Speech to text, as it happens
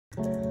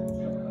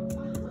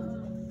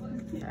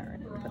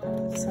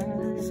side.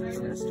 We're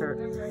gonna start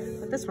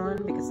with this one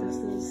because this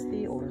is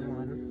the older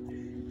one.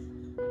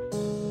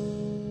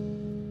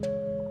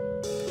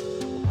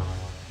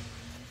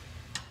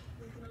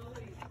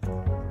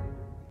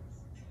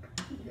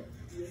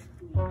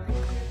 Oh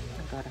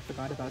god, I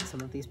forgot about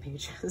some of these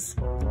pages.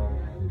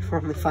 We're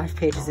only 5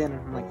 pages in,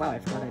 and I'm like, wow, I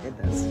forgot I did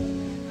this.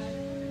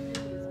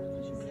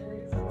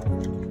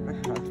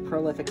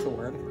 Prolific's the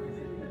word.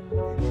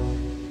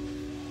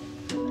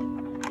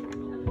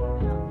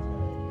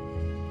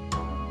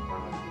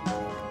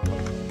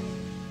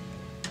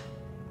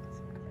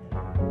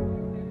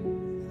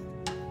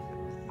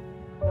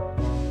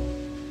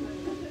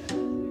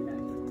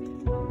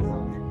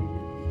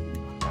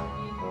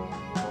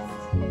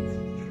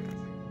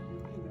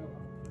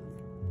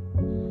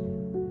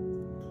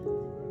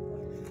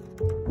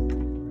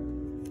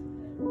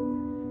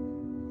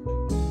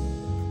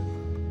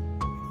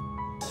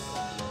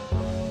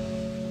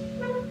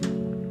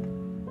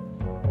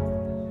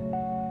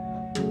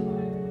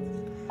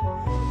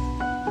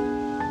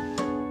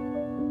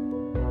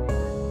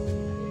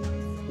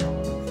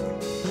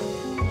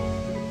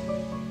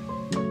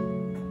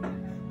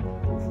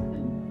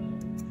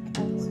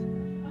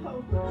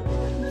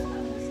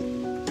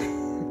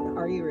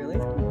 Are you really?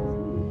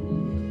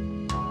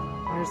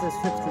 There's those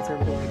Phipps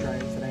Conservatory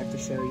drawings that I have to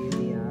show you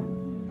the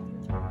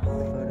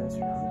photos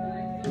from.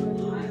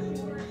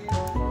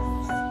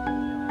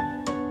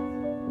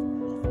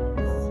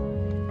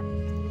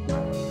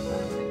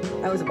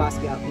 That was a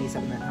Basquiat piece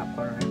up in that top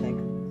corner, I think.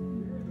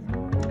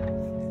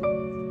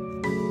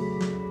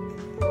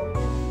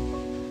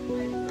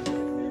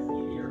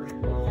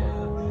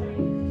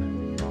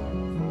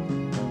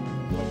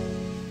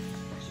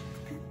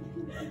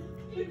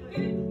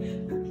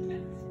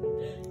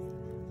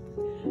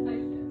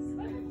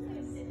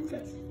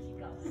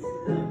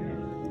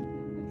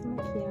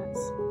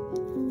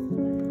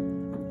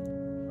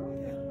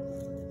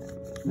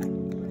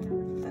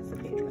 That's the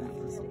page where that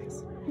one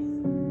stays.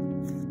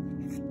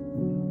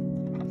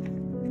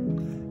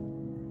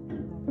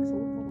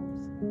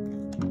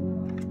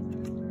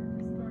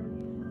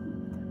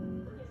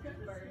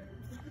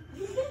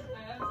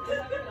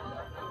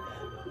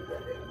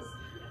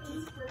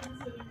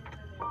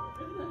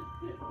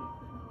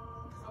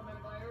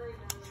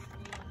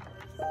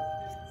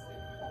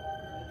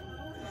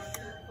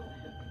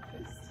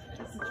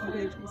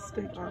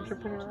 Stick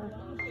entrepreneur.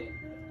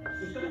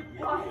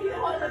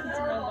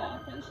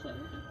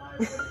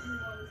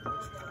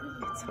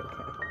 It's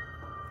okay.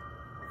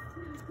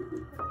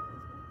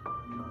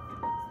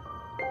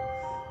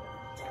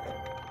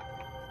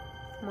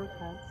 More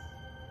cats.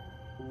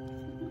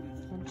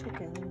 And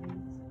chickens.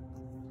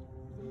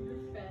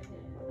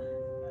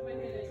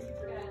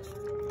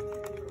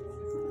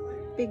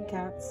 Big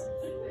cats.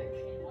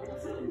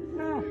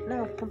 Ah, no,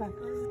 come back.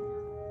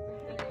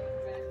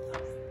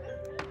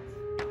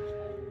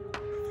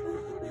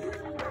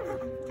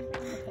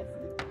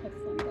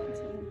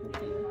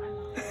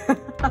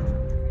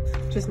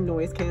 Just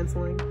noise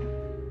canceling.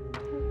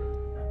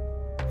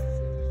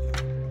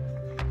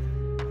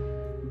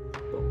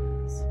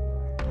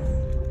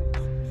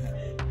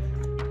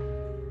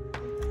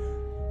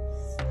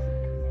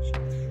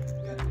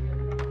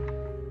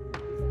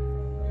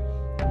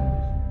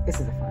 This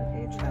is a fun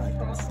page. I like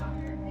this.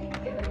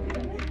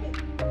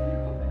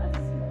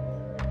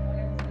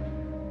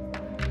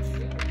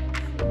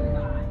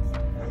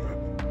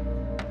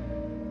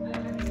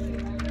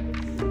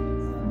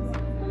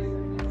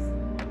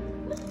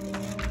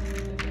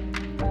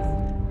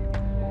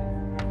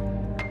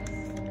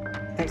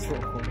 Thanks for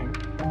recording.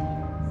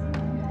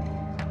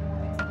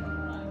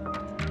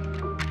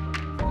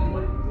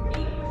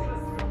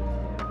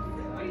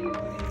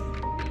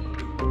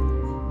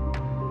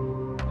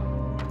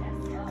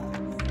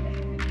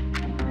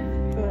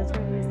 Oh, that's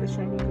why I use the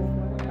shiny gold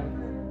one.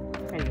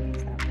 I didn't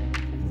use that one.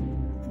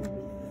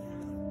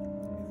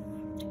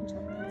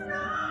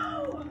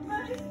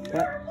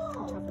 Yep.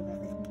 On top of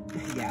everything.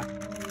 Yeah.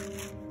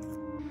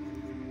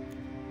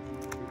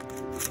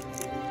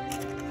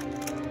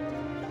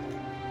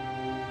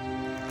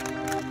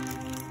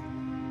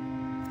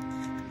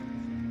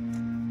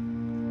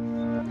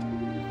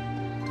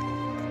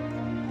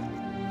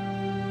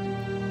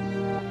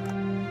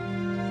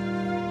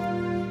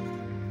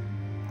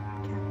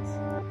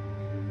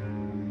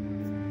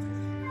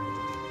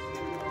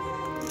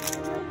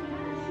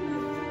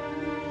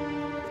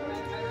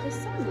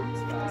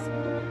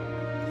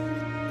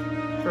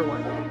 For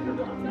what?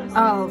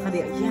 Oh, for the,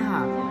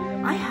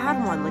 yeah. I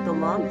had one like the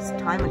longest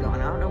time ago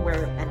and I don't know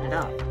where it ended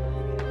up. Yeah.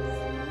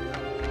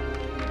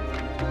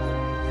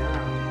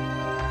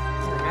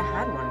 Like, I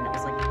had one and it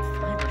was like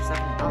 $5 or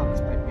 $7,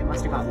 but it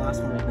must have got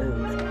lost when we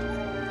moved.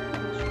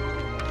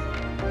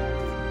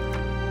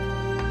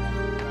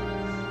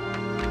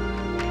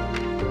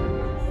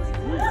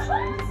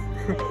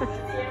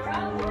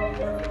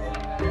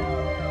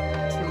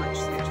 Too much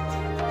sketches.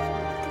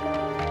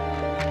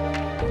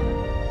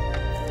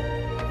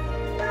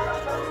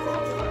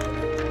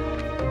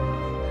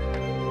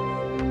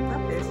 Oh,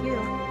 there's you.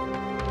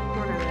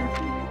 Corner there.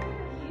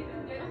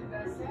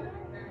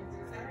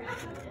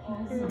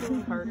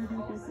 heart.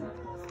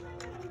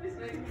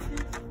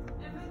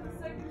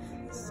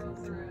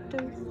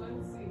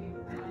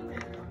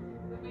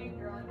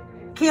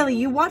 Kaylee,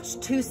 you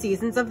watched 2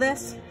 seasons of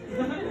this?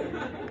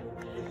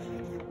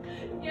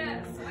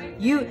 Yes.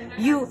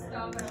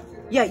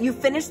 Yeah, you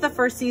finished the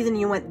first season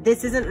and you went,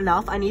 this isn't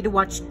enough, I need to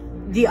watch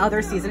the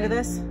other season of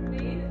this.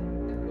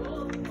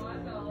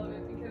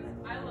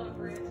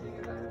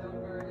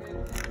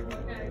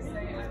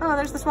 Oh,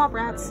 there's the swamp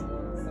rats. So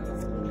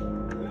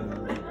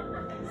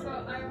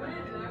I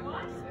went and I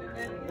watched it,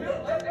 and you know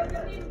what? I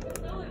couldn't even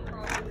fulfill it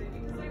properly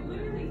because I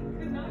literally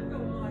could not go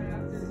on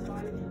after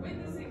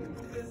witnessing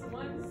this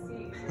one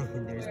scene.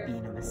 There's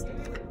being a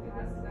mistake.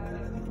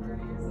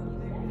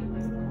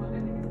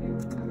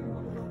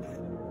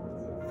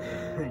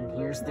 And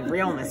here's the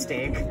real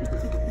mistake.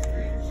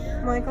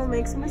 Michael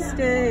makes a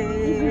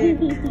mistake.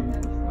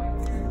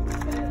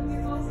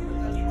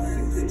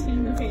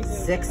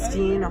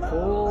 16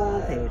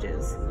 whole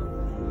pages.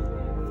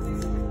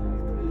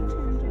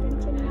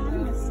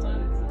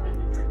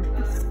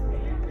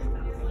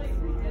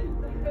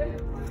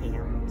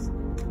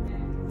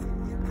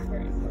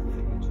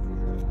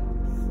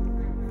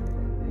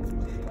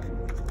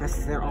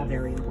 They're all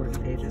very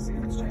important pages.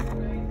 Let's check.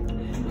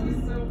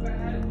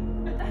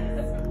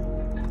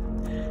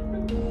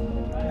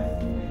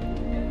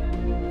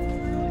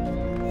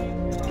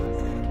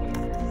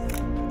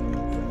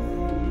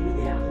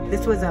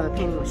 This was a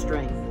painting with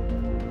string.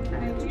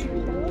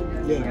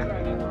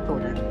 Yeah,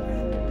 hold it.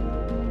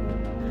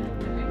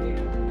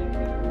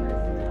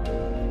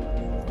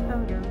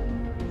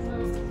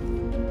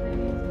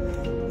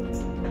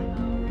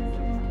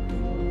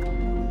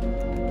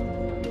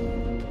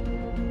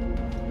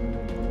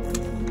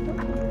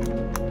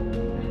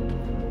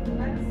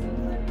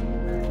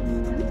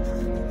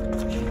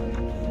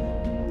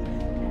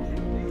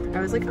 I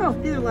was like, oh,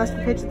 these are the last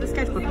few pages of the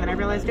sketchbook, and then I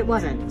realized it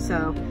wasn't,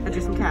 so I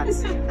drew some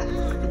cats.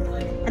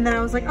 And then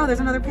I was like, oh, there's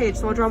another page,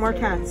 so I'll draw more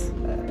cats.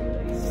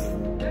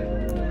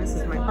 This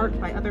is my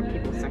art by other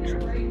people section.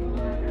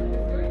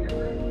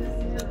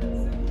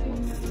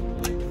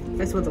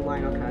 This one's a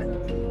line I'll cut.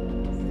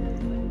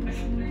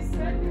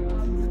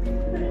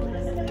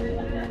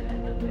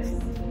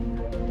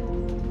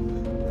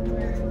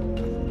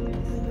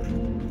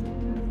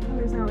 Oh,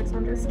 there's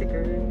Alexandra's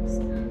stickers.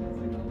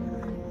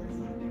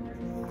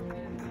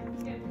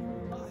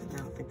 I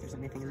don't think there's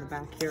anything in the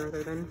back here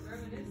other than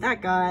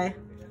that guy.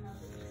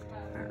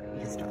 Alright, you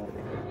can stop the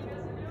video.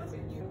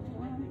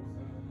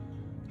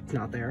 It's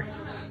not there.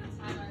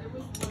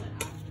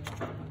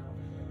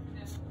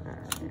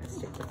 Alright, let's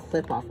take the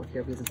clip off of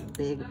here because it's a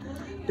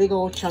big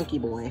old chunky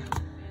boy.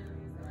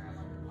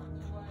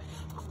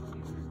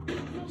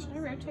 Should I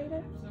rotate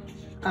it?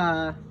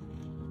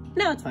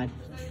 No, it's fine.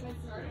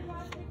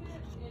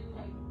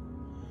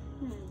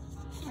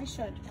 I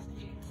should.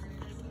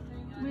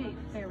 Wait,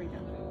 there we go.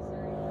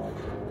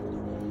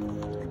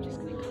 I'm just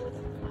gonna go with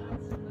it.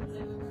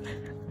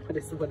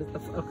 What is the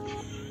flow?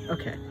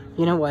 Okay,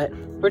 you know what?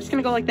 We're just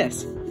gonna go like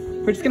this.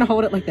 We're just gonna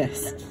hold it like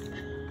this.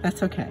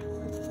 That's okay.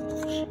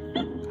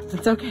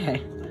 It's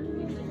okay.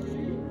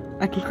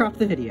 I can crop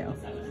the video.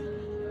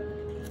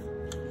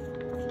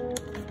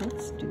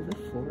 Let's do the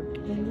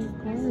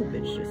 4K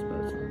garbage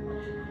disposal.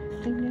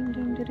 Ding ding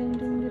ding ding ding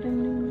ding ding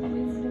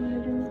ding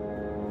ding ding.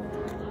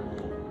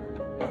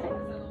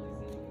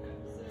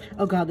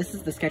 Oh god, this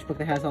is the sketchbook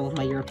that has all of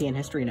my European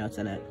history notes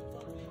in it.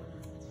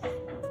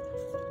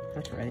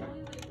 That's right.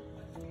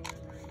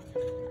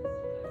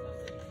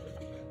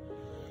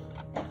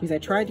 Because I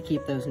tried to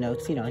keep those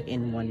notes, you know, like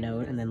in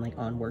OneNote and then like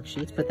on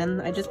worksheets, but then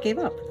I just gave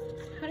up.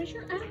 How does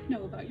your app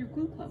know about your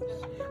glue clubs?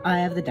 I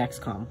have the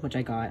Dexcom, which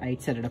I got. I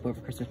set it up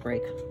over Christmas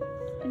break.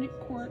 And it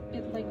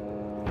like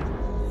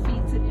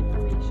feeds it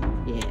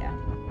information. Yeah.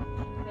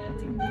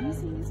 That's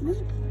amazing, isn't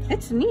it?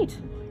 It's neat.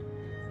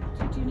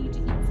 So do you need to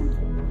eat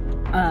something?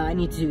 I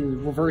need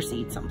to reverse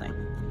eat something.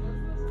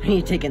 I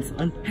need to take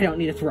insulin. I don't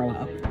need to throw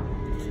up.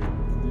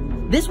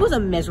 This was a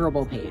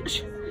miserable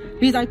page.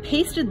 Because I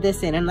pasted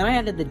this in and then I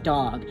added the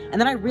dog. And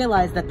then I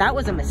realized that that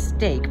was a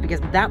mistake because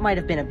that might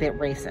have been a bit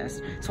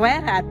racist. So I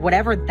had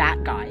whatever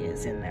that guy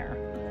is in there.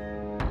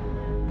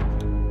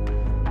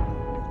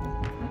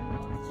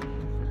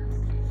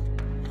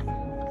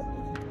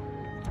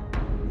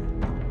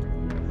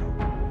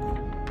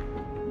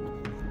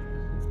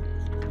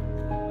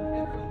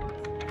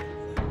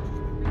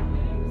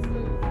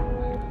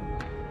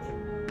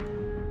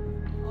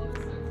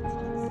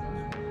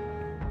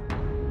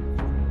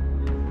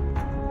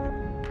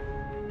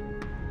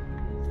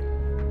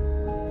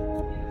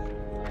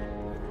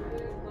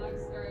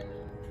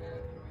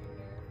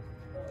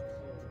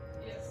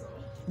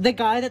 The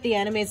guy that the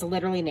anime is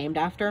literally named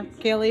after,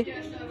 Kaylee.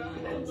 Yeah, shout out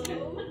to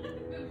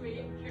the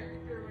main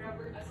character,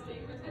 whatever his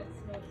name is.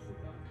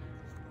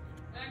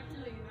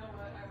 Actually, you know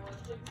what? I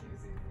watched like 2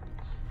 seasons.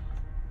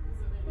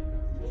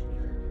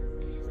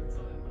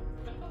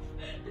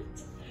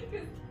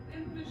 Because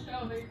in the show,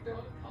 they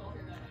don't call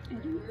her that.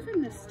 Anyone from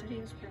the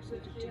studio's person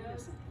to do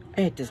this?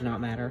 It does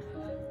not matter.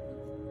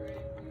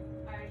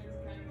 I just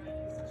kind of got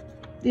used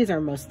to it. These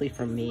are mostly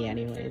from me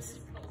anyways.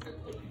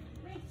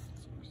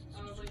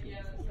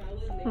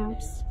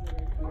 Oops.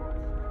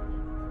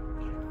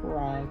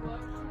 Frog.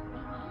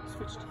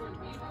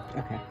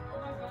 Okay.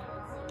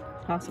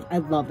 Awesome. I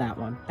love that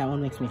one. That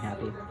one makes me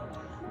happy.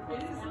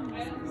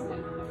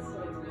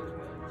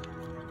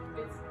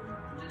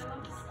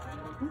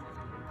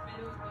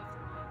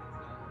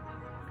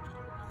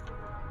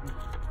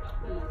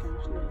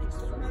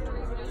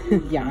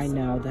 Yeah, I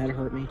know. That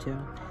hurt me too.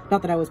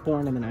 Not that I was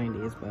born in the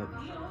 90s, but...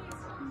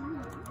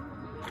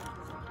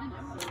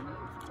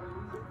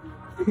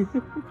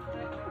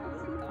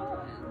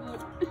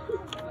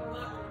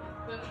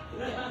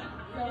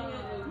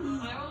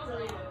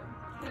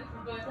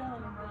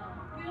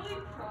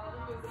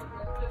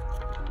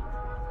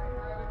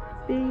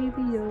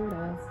 Baby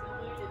Yoda.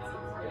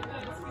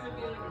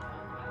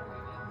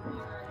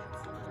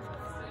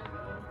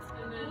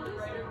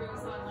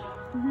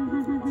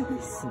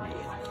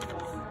 Snail.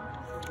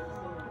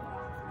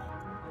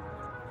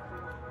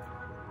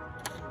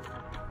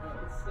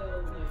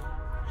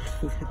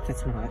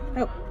 That's not.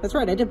 Oh, that's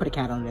right. I did put a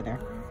cat under there.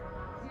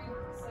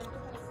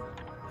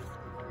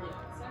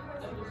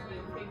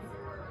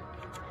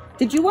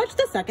 Did you watch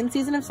the second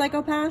season of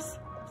Psycho Pass?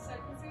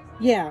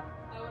 Yeah.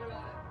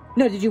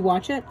 No, did you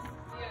watch it?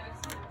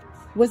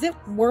 Was it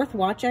worth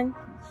watching?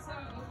 It's not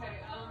as good.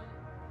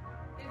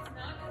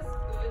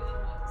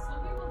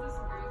 Some people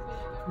disagree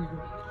with me.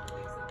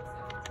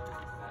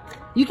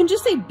 You can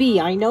just say B.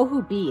 I know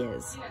who B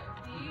is. Yeah,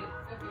 B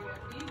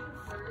prefers the second season.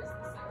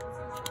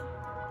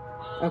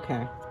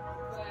 Okay.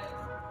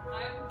 But I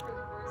prefer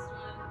the first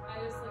one. I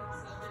just like the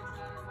subject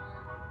matter more.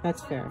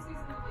 That's fair. The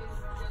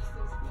second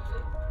season is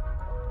just as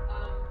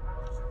good.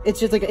 It's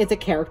just like, it's a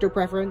character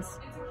preference. It's a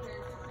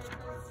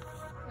character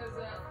preference.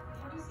 Because,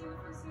 have you seen the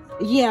first season?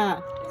 Yeah.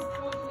 It's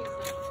totally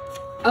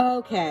different.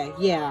 Okay,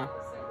 yeah.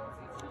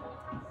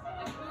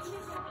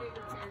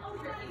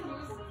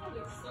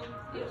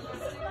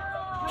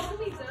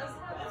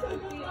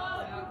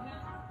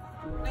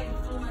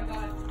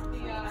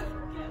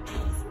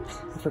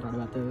 I forgot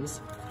about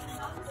those.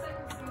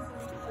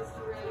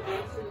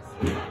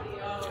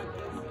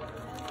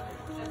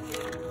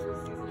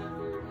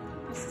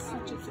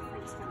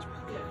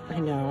 I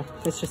know.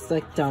 It's just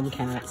like dumb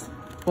cats.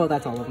 Well,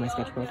 that's all of my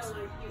sketchbooks.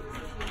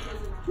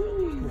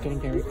 I'm getting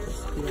very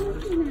crispy.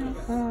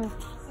 Oh.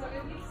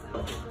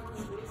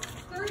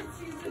 Third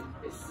season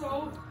is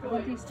so I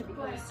want these to be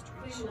good.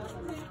 illustrations.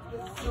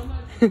 So much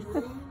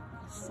room.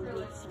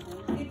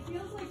 It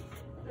feels like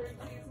third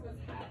season was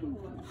happening.